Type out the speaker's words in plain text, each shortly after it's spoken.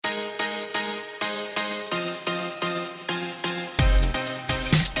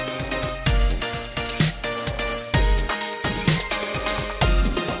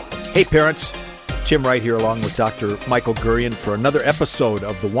Hey parents, Tim Wright here along with Dr. Michael Gurian for another episode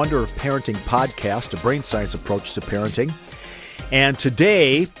of the Wonder of Parenting podcast, a brain science approach to parenting. And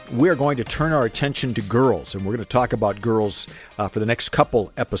today we're going to turn our attention to girls, and we're going to talk about girls for the next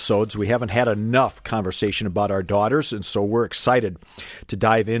couple episodes. We haven't had enough conversation about our daughters, and so we're excited to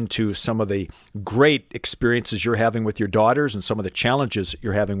dive into some of the great experiences you're having with your daughters and some of the challenges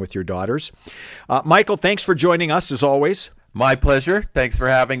you're having with your daughters. Michael, thanks for joining us as always. My pleasure. Thanks for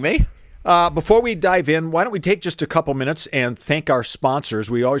having me. Before we dive in, why don't we take just a couple minutes and thank our sponsors.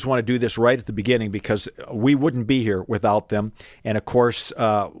 We always want to do this right at the beginning because we wouldn't be here without them. And of course,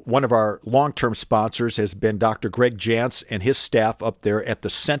 one of our long-term sponsors has been Dr. Greg Jantz and his staff up there at the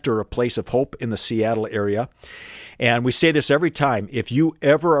Center, a Place of Hope in the Seattle area. And we say this every time. If you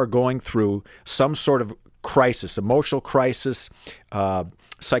ever are going through some sort of crisis, emotional crisis,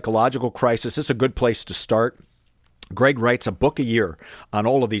 psychological crisis, it's a good place to start. Greg writes a book a year on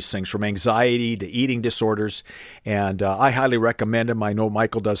all of these things, from anxiety to eating disorders, and I highly recommend him. I know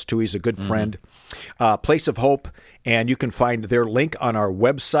Michael does too. He's a good friend. Place of Hope, and you can find their link on our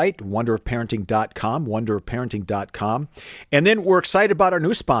website, wonderofparenting.com, wonderofparenting.com. And then we're excited about our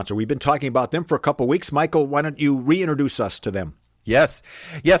new sponsor. We've been talking about them for a couple weeks. Michael, why don't you reintroduce us to them? Yes.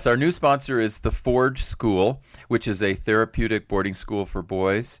 Our new sponsor is the Forge School, which is a therapeutic boarding school for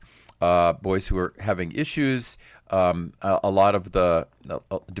boys who are having issues. A lot of the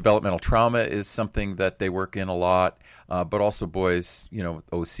developmental trauma is something that they work in a lot, but also boys,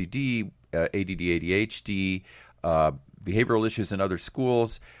 OCD, ADD, ADHD, behavioral issues in other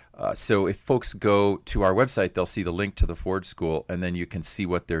schools. So if folks go to our website, they'll see the link to the Ford School, and then you can see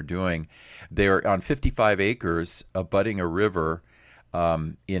what they're doing. They're on 55 acres abutting a river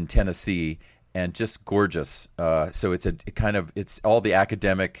in Tennessee, and just gorgeous. So it's all the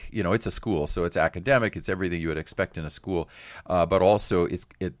academic, it's a school, so it's academic, it's everything you would expect in a school, but also it's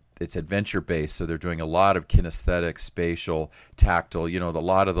adventure-based, so they're doing a lot of kinesthetic, spatial, tactile, a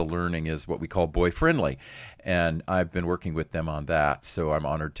lot of the learning is what we call boy-friendly, and I've been working with them on that, so I'm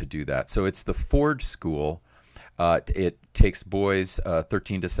honored to do that. So it's the Forge School. It takes boys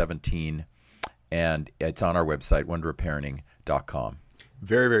 13 to 17, and it's on our website, wonderofparenting.com.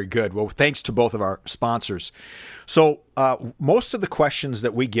 Very, very good. Well, thanks to both of our sponsors. So most of the questions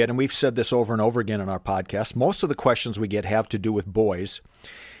that we get, and we've said this over and over again on our podcast, most of the questions we get have to do with boys.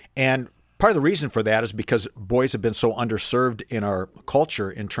 And part of the reason for that is because boys have been so underserved in our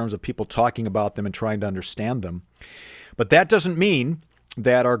culture in terms of people talking about them and trying to understand them. But that doesn't mean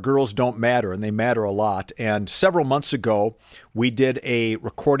that our girls don't matter, and they matter a lot. And several months ago, we did a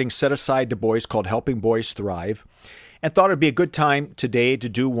recording set aside to boys called Helping Boys Thrive, and thought it'd be a good time today to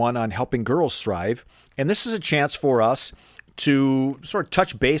do one on helping girls thrive. And this is a chance for us to sort of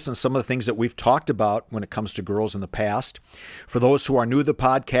touch base on some of the things that we've talked about when it comes to girls in the past. For those who are new to the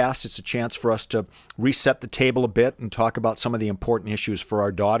podcast, it's a chance for us to reset the table a bit and talk about some of the important issues for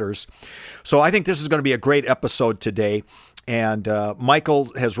our daughters. So I think this is going to be a great episode today. And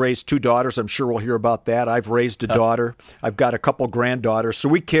Michael has raised 2 daughters. I'm sure we'll hear about that. I've raised a daughter. I've got a couple granddaughters. So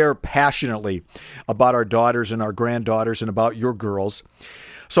we care passionately about our daughters and our granddaughters and about your girls.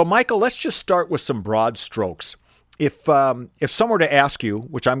 So Michael, let's just start with some broad strokes. If someone were to ask you,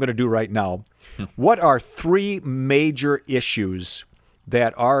 which I'm going to do right now, what are 3 major issues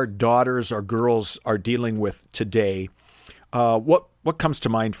that our daughters, our girls are dealing with today, what comes to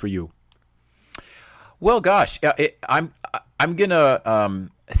mind for you? Well, gosh, I'm gonna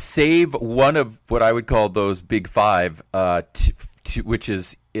save one of what I would call those big 5, which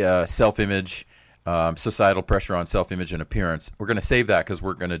is self-image, societal pressure on self-image and appearance. We're gonna save that because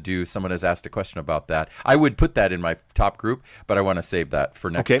we're gonna do. Someone has asked a question about that. I would put that in my top group, but I want to save that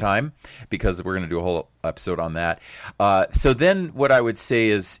for next time because we're gonna do a whole episode on that. So then, what I would say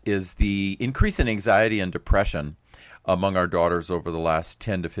is the increase in anxiety and depression among our daughters over the last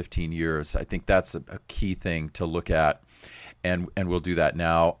 10 to 15 years. I think that's a key thing to look at, and we'll do that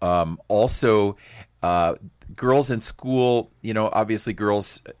now. Also, girls in school, obviously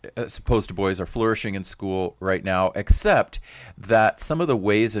girls as opposed to boys are flourishing in school right now, except that some of the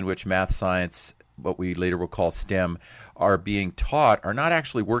ways in which math, science, what we later will call STEM, are being taught are not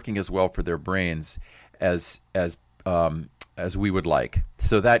actually working as well for their brains as we would like.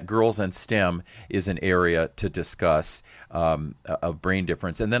 So that girls and STEM is an area to discuss of brain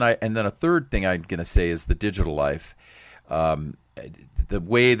difference. And then a third thing I'm going to say is the digital life. The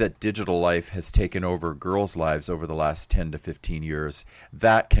way that digital life has taken over girls' lives over the last 10 to 15 years,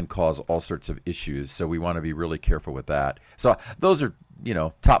 that can cause all sorts of issues. So we want to be really careful with that. So those are,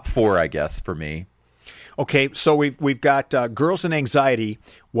 top 4, I guess, for me. Okay, so we've got girls and anxiety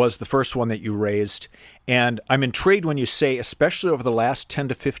was the first one that you raised, and I'm intrigued when you say, especially over the last 10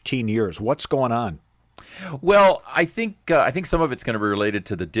 to 15 years, what's going on? Well, I think some of it's going to be related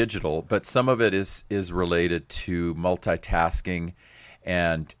to the digital, but some of it is related to multitasking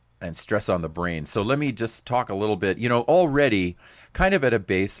and stress on the brain. So let me just talk a little bit. Already kind of at a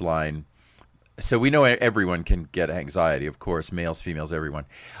baseline. So we know everyone can get anxiety, of course, males, females, everyone.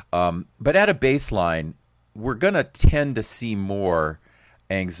 But at a baseline, we're going to tend to see more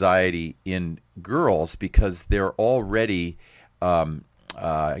anxiety in girls because they're already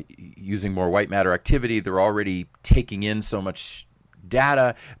using more white matter activity. They're already taking in so much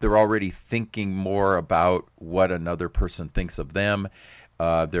data. They're already thinking more about what another person thinks of them.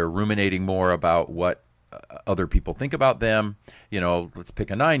 They're ruminating more about what other people think about them. Let's pick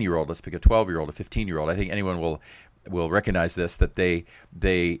a 9-year-old, let's pick a 12-year-old, a 15-year-old. I think anyone will recognize this, that they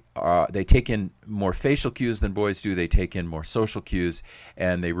take in more facial cues than boys do. They take in more social cues,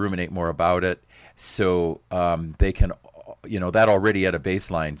 and they ruminate more about it. So they can, that already at a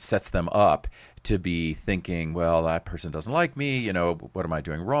baseline sets them up to be thinking, well, that person doesn't like me. What am I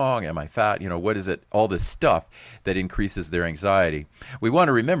doing wrong? Am I fat? What is it? All this stuff that increases their anxiety. We want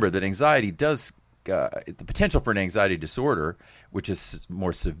to remember that anxiety does the potential for an anxiety disorder, which is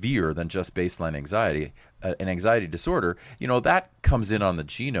more severe than just baseline anxiety, an anxiety disorder, that comes in on the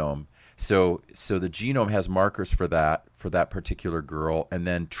genome. So the genome has markers for that particular girl, and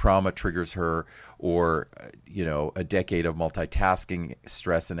then trauma triggers her, or a decade of multitasking,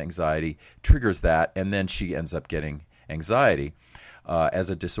 stress, and anxiety triggers that, and then she ends up getting anxiety as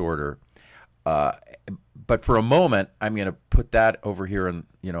a disorder. But for a moment, I'm going to put that over here on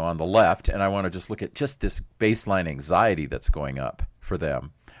the left, and I want to just look at just this baseline anxiety that's going up for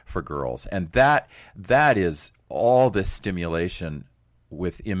them, for girls. And that is all this stimulation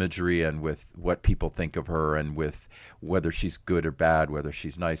with imagery and with what people think of her, and with whether she's good or bad, whether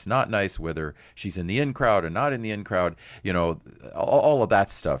she's nice, not nice, whether she's in the in crowd or not in the in crowd. All of that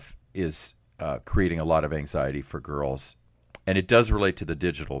stuff is creating a lot of anxiety for girls. And it does relate to the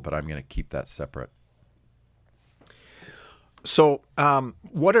digital, but I'm going to keep that separate. So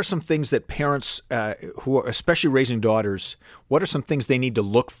what are some things that parents who are especially raising daughters, what are some things they need to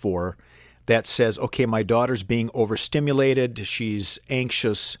look for that says, okay, my daughter's being overstimulated, she's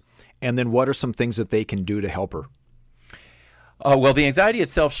anxious, and then what are some things that they can do to help her? Well, the anxiety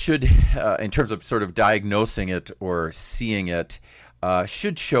itself should, in terms of sort of diagnosing it or seeing it,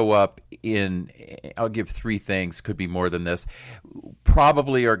 should show up in, I'll give 3 things, could be more than this.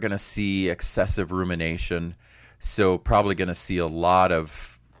 Probably are going to see excessive rumination. So probably going to see a lot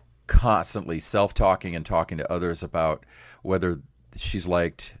of constantly self-talking and talking to others about whether she's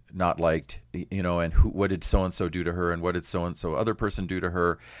liked, not liked, and what did so-and-so do to her, and what did so-and-so other person do to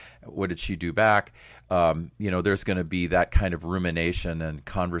her, what did she do back. There's going to be that kind of rumination and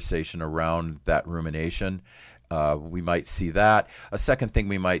conversation around that rumination. We might see that. A second thing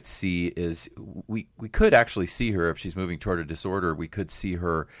we might see is we could actually see her, if she's moving toward a disorder, we could see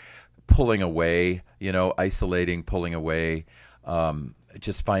her pulling away, isolating, pulling away,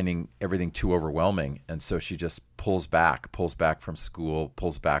 just finding everything too overwhelming. And so she just pulls back from school,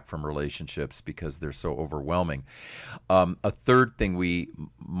 pulls back from relationships because they're so overwhelming. A third thing we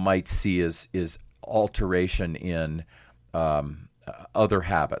might see is alteration in other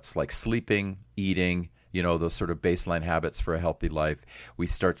habits like sleeping, eating, those sort of baseline habits for a healthy life. We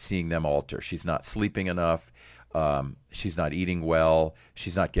start seeing them alter. She's not sleeping enough. She's not eating well.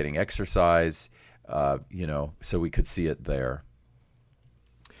 She's not getting exercise. So we could see it there.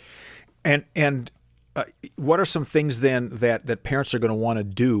 And what are some things then that parents are going to want to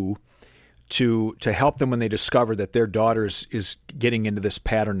do to help them when they discover that their daughter is getting into this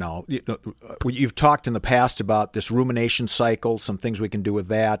pattern now? You've talked in the past about this rumination cycle, some things we can do with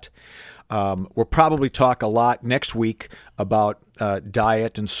that. We'll probably talk a lot next week about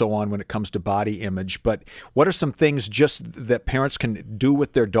diet and so on when it comes to body image. But what are some things just that parents can do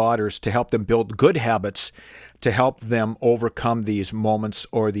with their daughters to help them build good habits to help them overcome these moments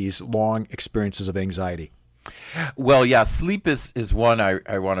or these long experiences of anxiety? Well, yeah, sleep is one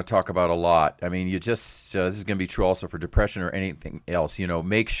I want to talk about a lot. I mean, this is going to be true also for depression or anything else.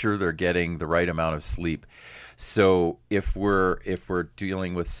 Make sure they're getting the right amount of sleep. So if we're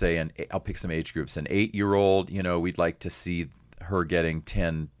dealing with, say, I'll pick some age groups, an 8-year-old, we'd like to see her getting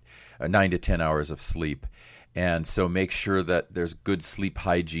 9 to 10 hours of sleep. And so make sure that there's good sleep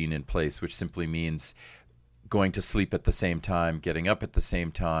hygiene in place, which simply means going to sleep at the same time, getting up at the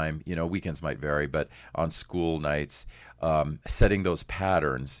same time. Weekends might vary, but on school nights, setting those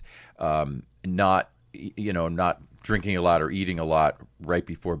patterns, not drinking a lot or eating a lot right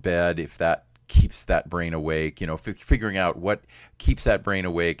before bed. If that keeps that brain awake, figuring out what keeps that brain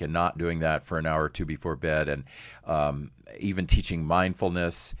awake and not doing that for an hour or two before bed, and even teaching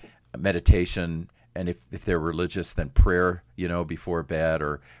mindfulness, meditation, and if they're religious, then prayer, before bed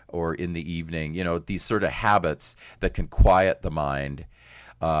or in the evening, these sort of habits that can quiet the mind.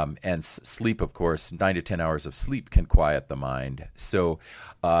 And sleep, of course, 9 to 10 hours of sleep can quiet the mind. So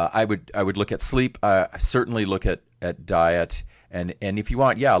I would look at sleep, certainly look at diet. And if you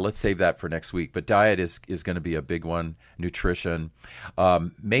want, let's save that for next week. But diet is going to be a big one. Nutrition.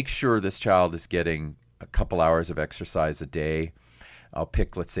 Make sure this child is getting a couple hours of exercise a day. I'll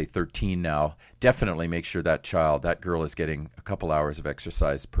pick, let's say, 13 now. Definitely make sure that girl is getting a couple hours of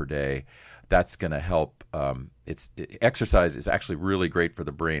exercise per day. That's going to help. Exercise is actually really great for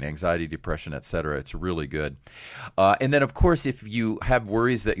the brain, anxiety, depression, etc. It's really good. And then, of course, if you have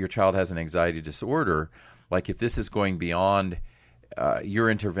worries that your child has an anxiety disorder, like if this is going beyond your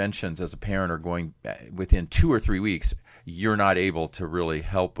interventions as a parent are going within 2 or 3 weeks, you're not able to really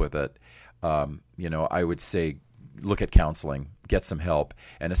help with it. I would say look at counseling, get some help,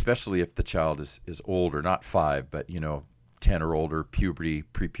 and especially if the child is older, not 5, but 10 or older, puberty,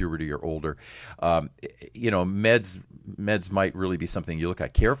 pre-puberty or older. Meds might really be something you look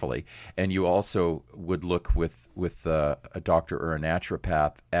at carefully, and you also would look with a doctor or a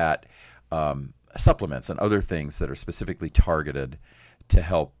naturopath at supplements and other things that are specifically targeted to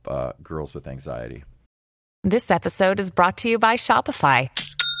help girls with anxiety. This episode is brought to you by Shopify.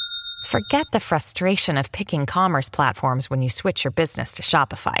 Forget the frustration of picking commerce platforms when you switch your business to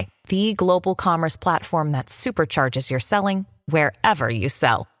Shopify, the global commerce platform that supercharges your selling wherever you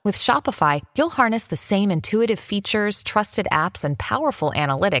sell. With Shopify, you'll harness the same intuitive features, trusted apps, and powerful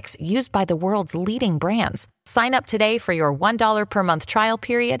analytics used by the world's leading brands. Sign up today for your $1 per month trial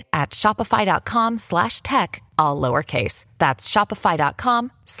period at shopify.com/tech, all lowercase. That's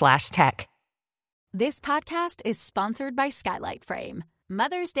shopify.com/tech. This podcast is sponsored by Skylight Frame.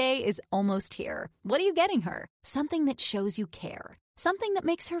 Mother's Day is almost here. What are you getting her? Something that shows you care. Something that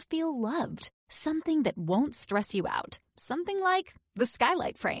makes her feel loved. Something that won't stress you out. Something like the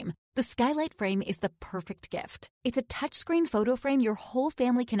Skylight Frame. The Skylight Frame is the perfect gift. It's a touchscreen photo frame your whole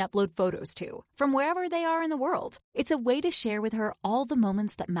family can upload photos to, from wherever they are in the world. It's a way to share with her all the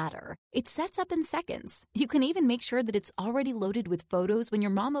moments that matter. It sets up in seconds. You can even make sure that it's already loaded with photos when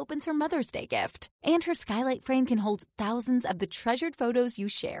your mom opens her Mother's Day gift. And her Skylight Frame can hold thousands of the treasured photos you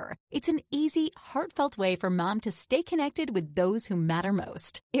share. It's an easy, heartfelt way for mom to stay connected with those who matter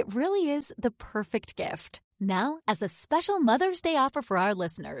most. It really is the perfect gift. Now, as a special Mother's Day offer for our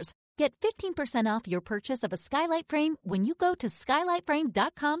listeners, get 15% off your purchase of a Skylight Frame when you go to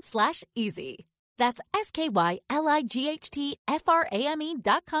skylightframe.com/easy. That's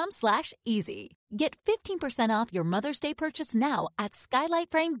SKYLIGHTFRAME.com/easy. Get 15% off your Mother's Day purchase now at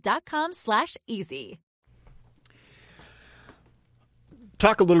skylightframe.com/easy.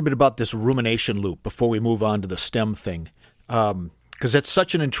 Talk a little bit about this rumination loop before we move on to the STEM thing, because it's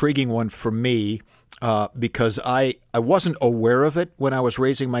such an intriguing one for me. Because I wasn't aware of it when I was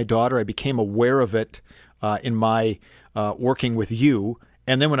raising my daughter. I became aware of it in my working with you.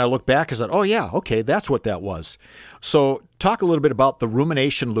 And then when I look back, I said, oh, yeah, okay, that's what that was. So talk a little bit about the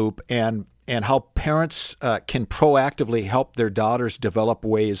rumination loop and how parents can proactively help their daughters develop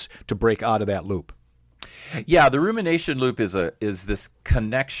ways to break out of that loop. Yeah, the rumination loop is this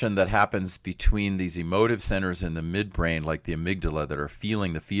connection that happens between these emotive centers in the midbrain, like the amygdala, that are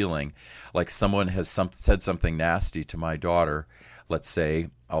feeling the feeling. Like someone has said something nasty to my daughter. Let's say,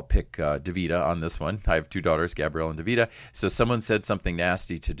 I'll pick Davida on this one. I have 2 daughters, Gabrielle and Davida. So someone said something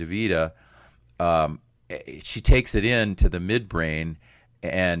nasty to Davida. She takes it in to the midbrain,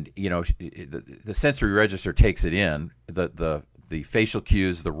 and the sensory register takes it in. The facial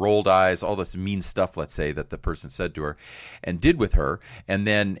cues, the rolled eyes, all this mean stuff, let's say, that the person said to her and did with her. And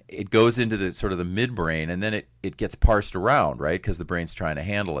then it goes into the sort of the midbrain, and then it gets parsed around, right? Because the brain's trying to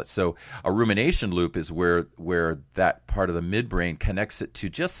handle it. So a rumination loop is where that part of the midbrain connects it to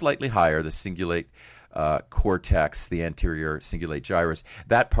just slightly higher, the cingulate cortex, the anterior cingulate gyrus,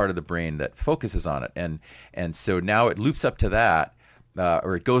 that part of the brain that focuses on it. And so now it loops up to that.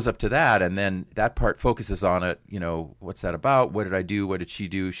 Or it goes up to that, and then that part focuses on it. What's that about? What did I do? What did she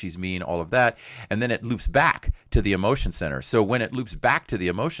do? She's mean, all of that. And then it loops back to the emotion center. So when it loops back to the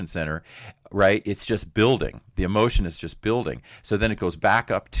emotion center, right, it's just building. The emotion is just building. So then it goes back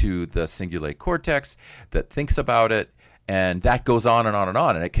up to the cingulate cortex that thinks about it. And that goes on and on and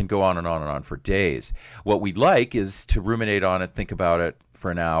on, and it can go on and on and on for days. What we'd like is to ruminate on it, think about it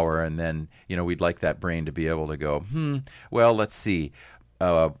for an hour, and then, we'd like that brain to be able to go, well, let's see.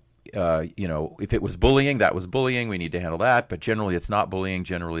 if it was bullying, that was bullying. We need to handle that. But generally, it's not bullying.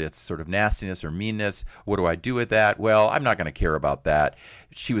 Generally, it's sort of nastiness or meanness. What do I do with that? Well, I'm not going to care about that.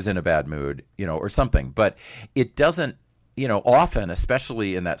 She was in a bad mood, or something. But it doesn't, often,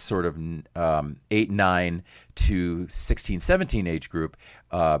 especially in that sort of 8, 9 to 16, 17 age group,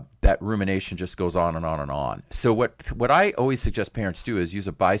 that rumination just goes on and on and on. So what I always suggest parents do is use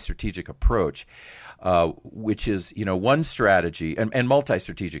a bi-strategic approach, which is, one strategy, and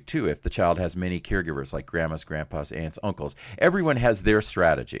multi-strategic too, if the child has many caregivers like grandmas, grandpas, aunts, uncles. Everyone has their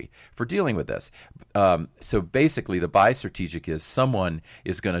strategy for dealing with this. So basically, the bi-strategic is someone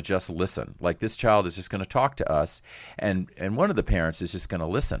is going to just listen. Like this child is just going to talk to us, and one of the parents is just going to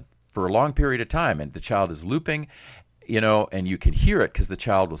listen for a long period of time, and the child is looping, and you can hear it because the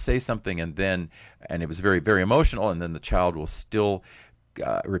child will say something, and it was very, very emotional, and then the child will still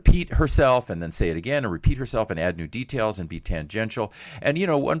repeat herself and then say it again and repeat herself and add new details and be tangential. And,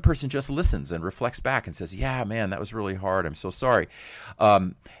 one person just listens and reflects back and says, yeah, man, that was really hard. I'm so sorry.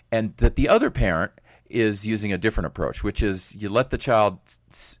 And that the other parent is using a different approach, which is you let the child,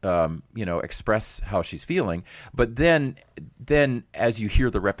 express how she's feeling. But then as you hear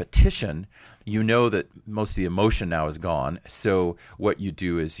the repetition, that most of the emotion now is gone. So what you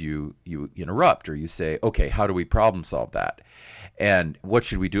do is you interrupt, or you say, okay, how do we problem solve that? And what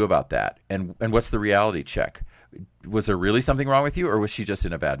should we do about that? And what's the reality check? Was there really something wrong with you, or was she just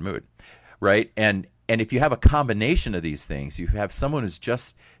in a bad mood? Right? And if you have a combination of these things, you have someone who's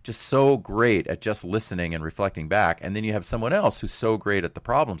just so great at just listening and reflecting back, and then you have someone else who's so great at the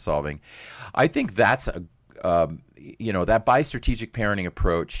problem solving. I think that's that bi-strategic parenting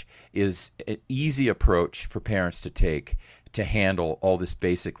approach is an easy approach for parents to take to handle all this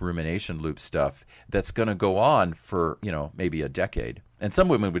basic rumination loop stuff that's going to go on for, maybe a decade. And some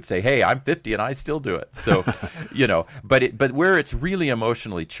women would say, hey, I'm 50 and I still do it. So, but where it's really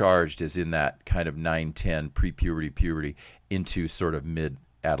emotionally charged is in that kind of 9, 10, pre-puberty, puberty into sort of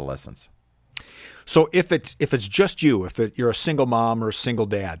mid-adolescence. So if it's just you, you're a single mom or a single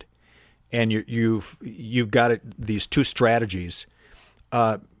dad, and you've got these two strategies,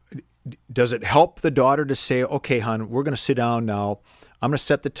 does it help the daughter to say, okay, hon, we're going to sit down now. I'm going to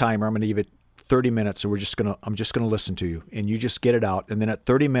set the timer. I'm going to give it 30 minutes, and I'm just going to listen to you, and you just get it out. And then at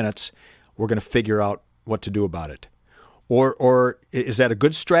 30 minutes, we're going to figure out what to do about it. Or is that a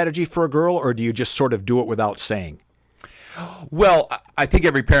good strategy for a girl, or do you just sort of do it without saying? Well, I think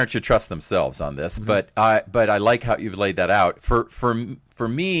every parent should trust themselves on this, but I like how you've laid that out. For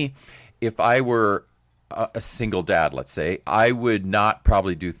me, if I were a single dad, let's say, I would not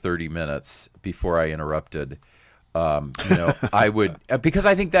probably do 30 minutes before I interrupted. I would, because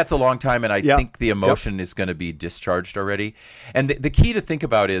I think that's a long time, and I think the emotion is going to be discharged already. And the key to think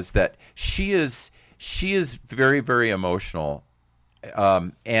about is that she is very, very emotional.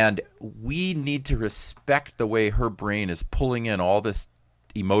 And we need to respect the way her brain is pulling in all this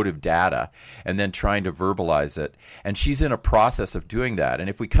emotive data and then trying to verbalize it. And she's in a process of doing that. And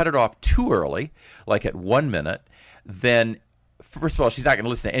if we cut it off too early, like at 1 minute, then first of all, she's not going to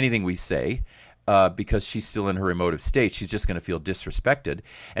listen to anything we say because she's still in her emotive state. She's just going to feel disrespected,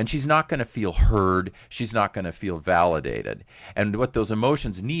 and she's not going to feel heard. She's not going to feel validated. And what those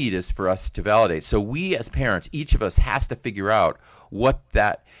emotions need is for us to validate. So we as parents, each of us has to figure out what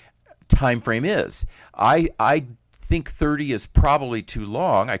that time frame is. I think 30 is probably too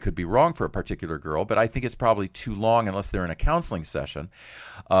long. I could be wrong for a particular girl, but I think it's probably too long unless they're in a counseling session.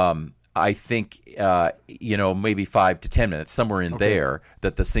 I think, maybe 5 to 10 minutes, somewhere in there,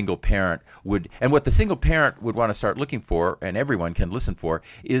 that the single parent would, and what the single parent would want to start looking for, and everyone can listen for,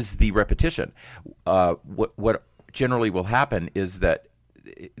 is the repetition. What generally will happen is that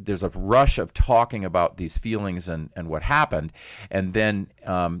there's a rush of talking about these feelings and what happened, and then,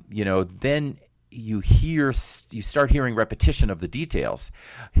 then you start hearing repetition of the details.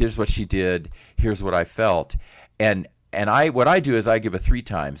 Here's what she did. Here's what I felt. And what I do is I give it 3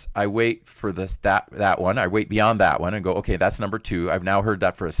 times. I wait for that one. I wait beyond that one and go, okay, that's number 2. I've now heard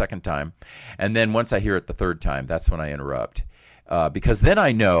that for a second time. And then once I hear it the 3rd time, that's when I interrupt. Because then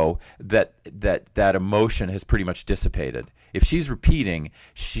I know that emotion has pretty much dissipated. If she's repeating,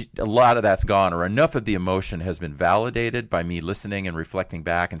 a lot of that's gone, or enough of the emotion has been validated by me listening and reflecting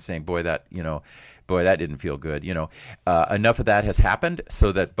back and saying, boy, that didn't feel good. Enough of that has happened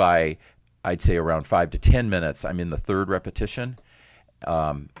so that by, I'd say, around 5 to 10 minutes, I'm in the 3rd repetition.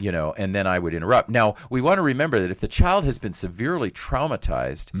 And then I would interrupt. Now, we want to remember that if the child has been severely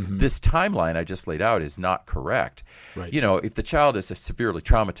traumatized, this timeline I just laid out is not correct. Right. If the child is severely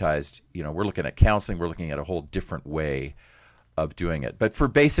traumatized, we're looking at counseling, we're looking at a whole different way of doing it. But for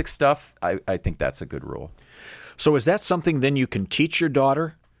basic stuff, I think that's a good rule. So is that something then you can teach your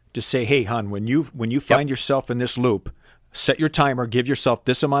daughter to say, hey, hon, when you find yourself in this loop, set your timer, give yourself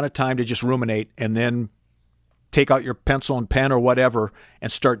this amount of time to just ruminate, and then take out your pencil and pen or whatever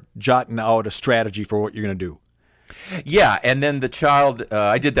and start jotting out a strategy for what you're going to do. Yeah, and then the child,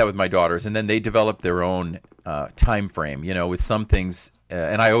 I did that with my daughters, and then they developed their own time frame, with some things.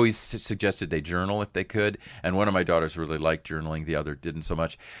 And I always suggested they journal if they could. And one of my daughters really liked journaling, the other didn't so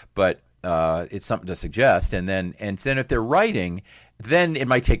much. But it's something to suggest. And then if they're writing, then it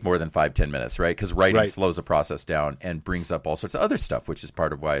might take more than 5-10 minutes, right? Because writing slows the process down and brings up all sorts of other stuff, which is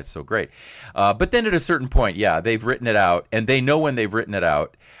part of why it's so great. But then at a certain point, they've written it out, and they know when they've written it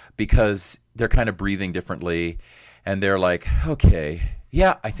out because they're kind of breathing differently. And they're like, okay,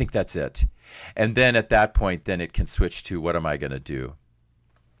 yeah, I think that's it. And then at that point, then it can switch to, what am I going to do?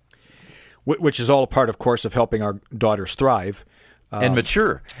 Which is all a part, of course, of helping our daughters thrive. And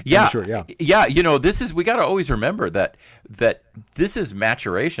mature. Yeah. And mature, Yeah. We got to always remember that this is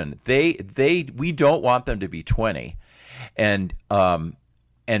maturation. We don't want them to be 20. And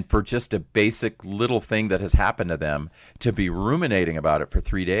for just a basic little thing that has happened to them to be ruminating about it for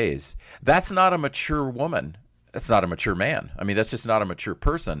 3 days, that's not a mature woman. That's not a mature man. I mean, that's just not a mature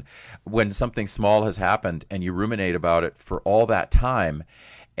person. When something small has happened and you ruminate about it for all that time,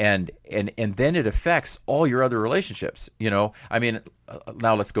 and then it affects all your other relationships. I mean,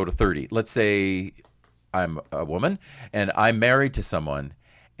 now let's go to 30. Let's say I'm a woman and I'm married to someone,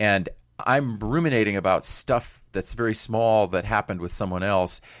 and I'm ruminating about stuff that's very small that happened with someone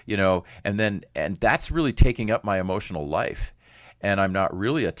else, and that's really taking up my emotional life. And I'm not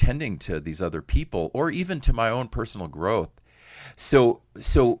really attending to these other people or even to my own personal growth. So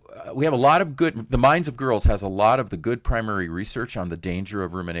we have a lot of the Minds of Girls has a lot of the good primary research on the danger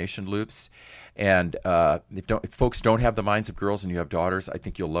of rumination loops. And if folks don't have the Minds of Girls and you have daughters, I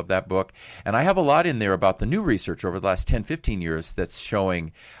think you'll love that book. And I have a lot in there about the new research over the last 10, 15 years that's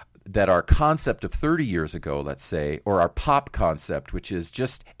showing that our concept of 30 years ago, let's say, or our pop concept, which is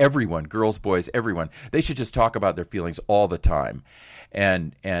just everyone, girls, boys, everyone, they should just talk about their feelings all the time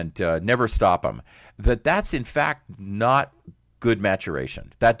and never stop them. That's in fact not good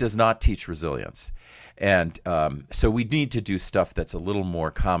maturation. That does not teach resilience. And so we need to do stuff that's a little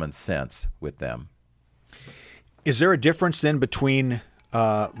more common sense with them. Is there a difference then between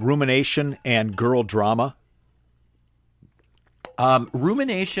rumination and girl drama?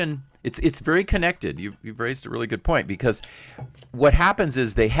 Rumination, it's very connected. You've raised a really good point, because what happens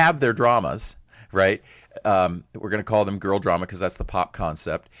is they have their dramas, right? We're going to call them girl drama because that's the pop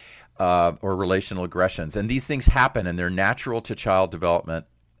concept, or relational aggressions. And these things happen, and they're natural to child development.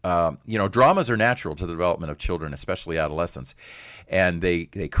 Dramas are natural to the development of children, especially adolescents. And they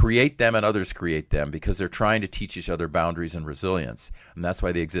create them and others create them because they're trying to teach each other boundaries and resilience. And that's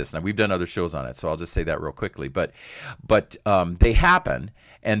why they exist. Now, we've done other shows on it, so I'll just say that real quickly. But they happen.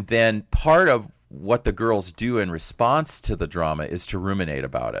 And then part of what the girls do in response to the drama is to ruminate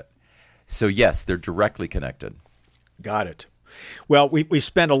about it. So, yes, they're directly connected. Got it. Well, we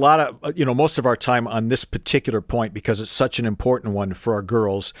spend a lot of, most of our time on this particular point because it's such an important one for our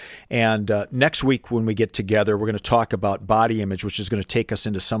girls. And next week when we get together, we're going to talk about body image, which is going to take us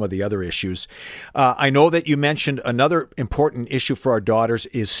into some of the other issues. I know that you mentioned another important issue for our daughters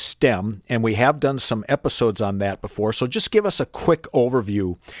is STEM, and we have done some episodes on that before. So just give us a quick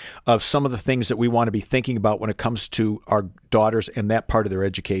overview of some of the things that we want to be thinking about when it comes to our daughters and that part of their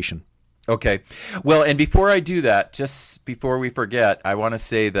education. Okay. Well, and before I do that, just before we forget, I want to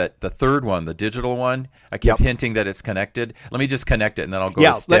say that the third one, the digital one, I keep hinting that it's connected. Let me just connect it, and then I'll go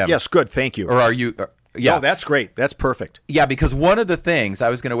to STEM. Yes, good. Thank you. Or are you? Yeah. No, that's great. That's perfect. Yeah, because one of the things, I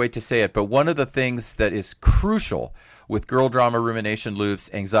was going to wait to say it, but one of the things that is crucial with girl drama, rumination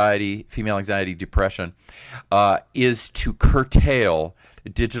loops, anxiety, female anxiety, depression, is to curtail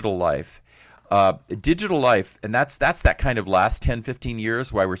digital life. Digital life, and that's that kind of last 10, 15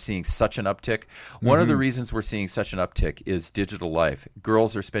 years why we're seeing such an uptick. One of the reasons we're seeing such an uptick is digital life.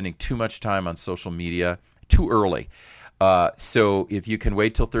 Girls are spending too much time on social media too early. So if you can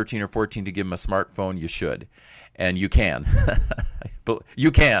wait till 13 or 14 to give them a smartphone, you should. And you can.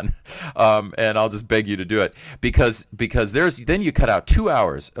 You can. And I'll just beg you to do it. Because then you cut out 2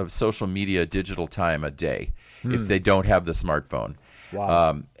 hours of social media digital time a day if they don't have the smartphone.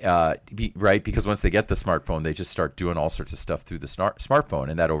 Wow. Right? Because once they get the smartphone, they just start doing all sorts of stuff through the smartphone,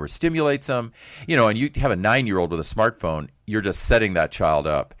 and that overstimulates them. And you have a 9-year-old with a smartphone, you're just setting that child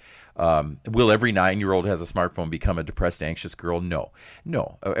up. Will every 9-year-old who has a smartphone become a depressed, anxious girl? No.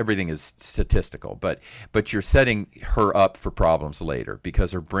 Everything is statistical, but you're setting her up for problems later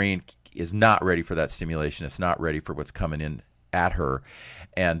because her brain is not ready for that stimulation. It's not ready for what's coming in at her,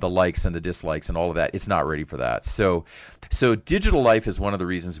 and the likes and the dislikes and all of that. It's not ready for that. So digital life is one of the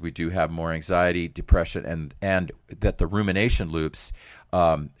reasons we do have more anxiety, depression, and that the rumination loops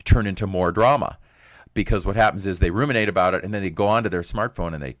turn into more drama. Because what happens is they ruminate about it, and then they go onto their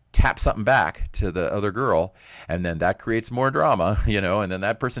smartphone and they tap something back to the other girl, and then that creates more drama, and then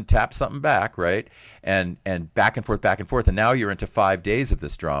that person taps something back, right? And back and forth, and now you're into 5 days of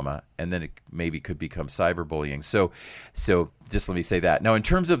this drama, and then it maybe could become cyberbullying. So just let me say that. Now, in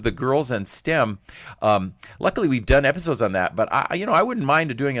terms of the girls and STEM, luckily we've done episodes on that, but I wouldn't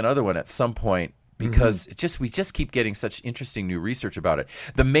mind doing another one at some point. Because we just keep getting such interesting new research about it.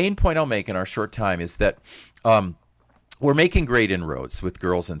 The main point I'll make in our short time is that we're making great inroads with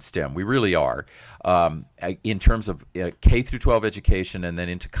girls in STEM. We really are, in terms of K through 12 education and then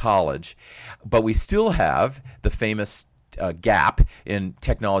into college. But we still have the famous gap in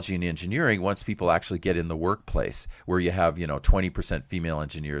technology and engineering once people actually get in the workplace, where you have 20% female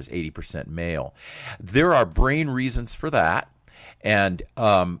engineers, 80% male. There are brain reasons for that. And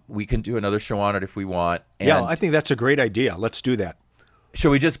we can do another show on it if we want. And yeah, I think that's a great idea. Let's do that. Shall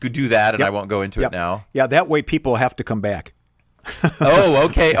we just do that, and Yep. I won't go into it now? Yeah, that way people have to come back. Oh,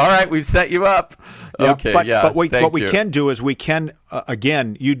 okay. All right, we've set you up. Okay, But what thank we you. can do is we can,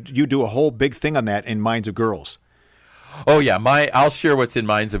 again, you do a whole big thing on that in Minds of Girls. Oh yeah, I'll share what's in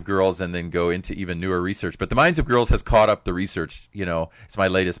Minds of Girls and then go into even newer research. But the Minds of Girls has caught up the research. It's my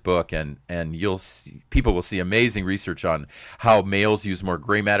latest book, and people will see amazing research on how males use more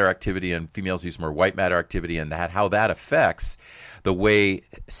gray matter activity and females use more white matter activity, and how that affects the way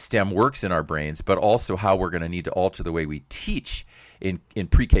STEM works in our brains, but also how we're going to need to alter the way we teach in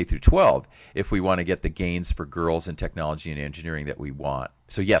pre-K through 12 if we want to get the gains for girls in technology and engineering that we want.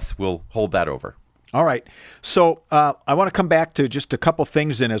 So yes, we'll hold that over. All right. So I want to come back to just a couple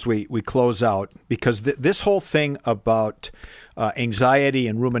things then as we close out, because this whole thing about anxiety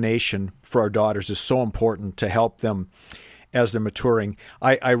and rumination for our daughters is so important to help them as they're maturing.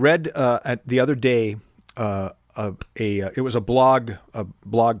 I read the other day it was a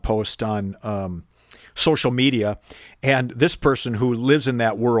blog post on social media, and this person who lives in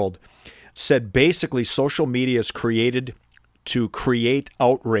that world said basically social media is created to create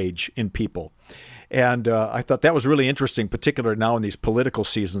outrage in people. And I thought that was really interesting, particularly now in these political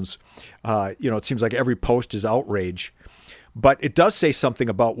seasons. It seems like every post is outrage. But it does say something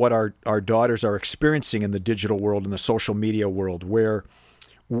about what our daughters are experiencing in the digital world, in the social media world, where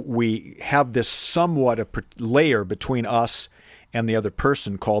we have this somewhat of layer between us and the other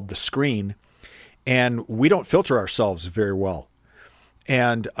person called the screen, and we don't filter ourselves very well.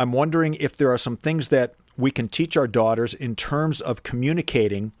 And I'm wondering if there are some things that we can teach our daughters in terms of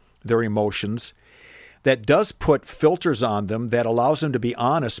communicating their emotions that does put filters on them that allows them to be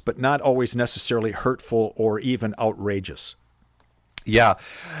honest, but not always necessarily hurtful or even outrageous. Yeah.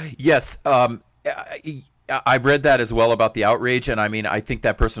 Yes. I've read that as well about the outrage, and I think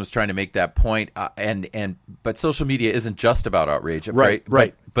that person was trying to make that point. But social media isn't just about outrage, right?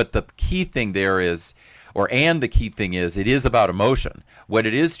 Right. But the key thing there is, the key thing is, it is about emotion. What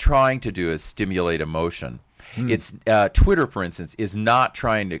it is trying to do is stimulate emotion. It's Twitter, for instance, is not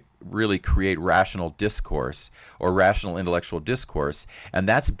trying to really create rational discourse or rational intellectual discourse, and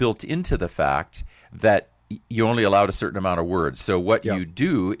that's built into the fact that you only allowed a certain amount of words. So what you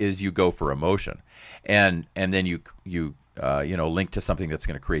do is you go for emotion, and then you link to something that's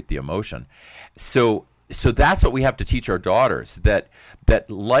going to create the emotion. So that's what we have to teach our daughters, that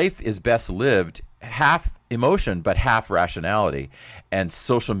life is best lived half emotion but half rationality, and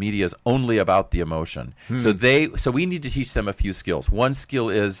social media is only about the emotion. So we need to teach them a few skills. One skill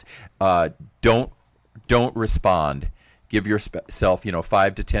is don't respond. Give yourself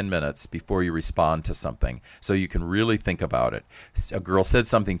 5 to 10 minutes before you respond to something, so you can really think about it. A girl said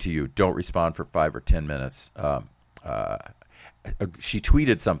something to you, don't respond for 5 or 10 minutes. She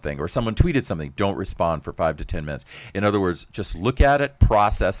tweeted something, or someone tweeted something, don't respond for 5 to 10 minutes. In other words, just look at it,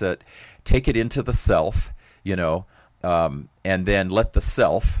 process it, take it into the self, and then let the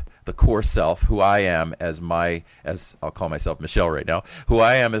self, the core self, who I am as I'll call myself Michelle right now, who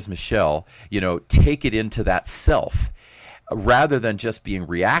I am as Michelle, take it into that self, rather than just being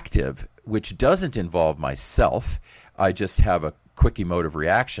reactive, which doesn't involve myself. I just have a quick emotive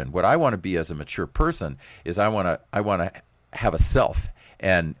reaction. What I want to be as a mature person is I want to have a self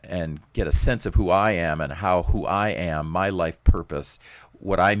and get a sense of who I am and how who I am, my life purpose,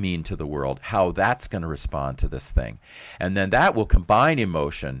 what I mean to the world, how that's going to respond to this thing. And then that will combine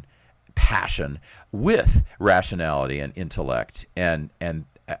emotion, passion, with rationality and intellect. And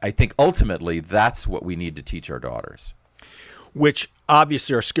I think ultimately that's what we need to teach our daughters. Which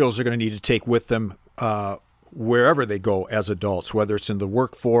obviously are skills they're going to need to take with them wherever they go as adults, whether it's in the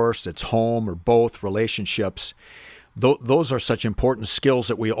workforce, it's home, or both, relationships. Those are such important skills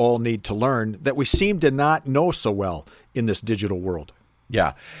that we all need to learn that we seem to not know so well in this digital world.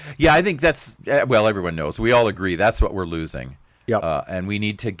 Yeah. I think that's, well, everyone knows. We all agree that's what we're losing. Yep. And we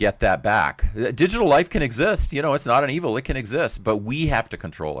need to get that back. Digital life can exist. It's not an evil. It can exist, but we have to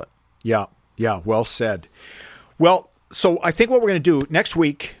control it. Yeah. Well said. Well, so I think what we're going to do next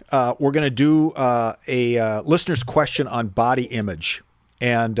week, we're going to do a listener's question on body image.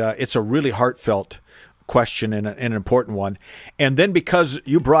 And it's a really heartfelt question and an important one. And then because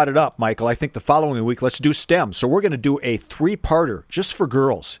you brought it up, Michael, I think the following week, let's do STEM. So we're going to do a 3-parter just for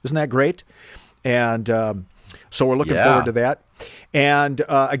girls. Isn't that great? And so we're looking forward to that. And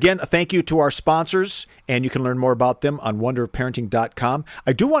again, thank you to our sponsors, and you can learn more about them on wonderofparenting.com.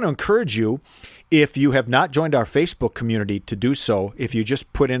 I do want to encourage you, if you have not joined our Facebook community, to do so. If you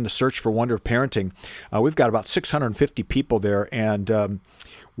just put in the search for Wonder of Parenting, we've got about 650 people there, and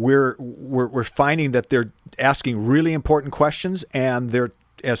we're finding that they're asking really important questions, and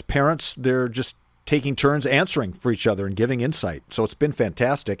as parents, they're just taking turns answering for each other and giving insight. So it's been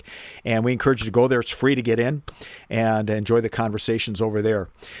fantastic, and we encourage you to go there. It's free to get in and enjoy the conversations over there.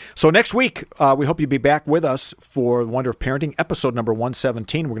 So next week, we hope you'll be back with us for Wonder of Parenting, episode number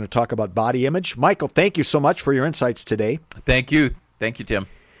 117. We're going to talk about body image. Michael, thank you so much for your insights today. Thank you. Thank you, Tim.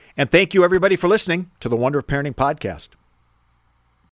 And thank you, everybody, for listening to the Wonder of Parenting podcast.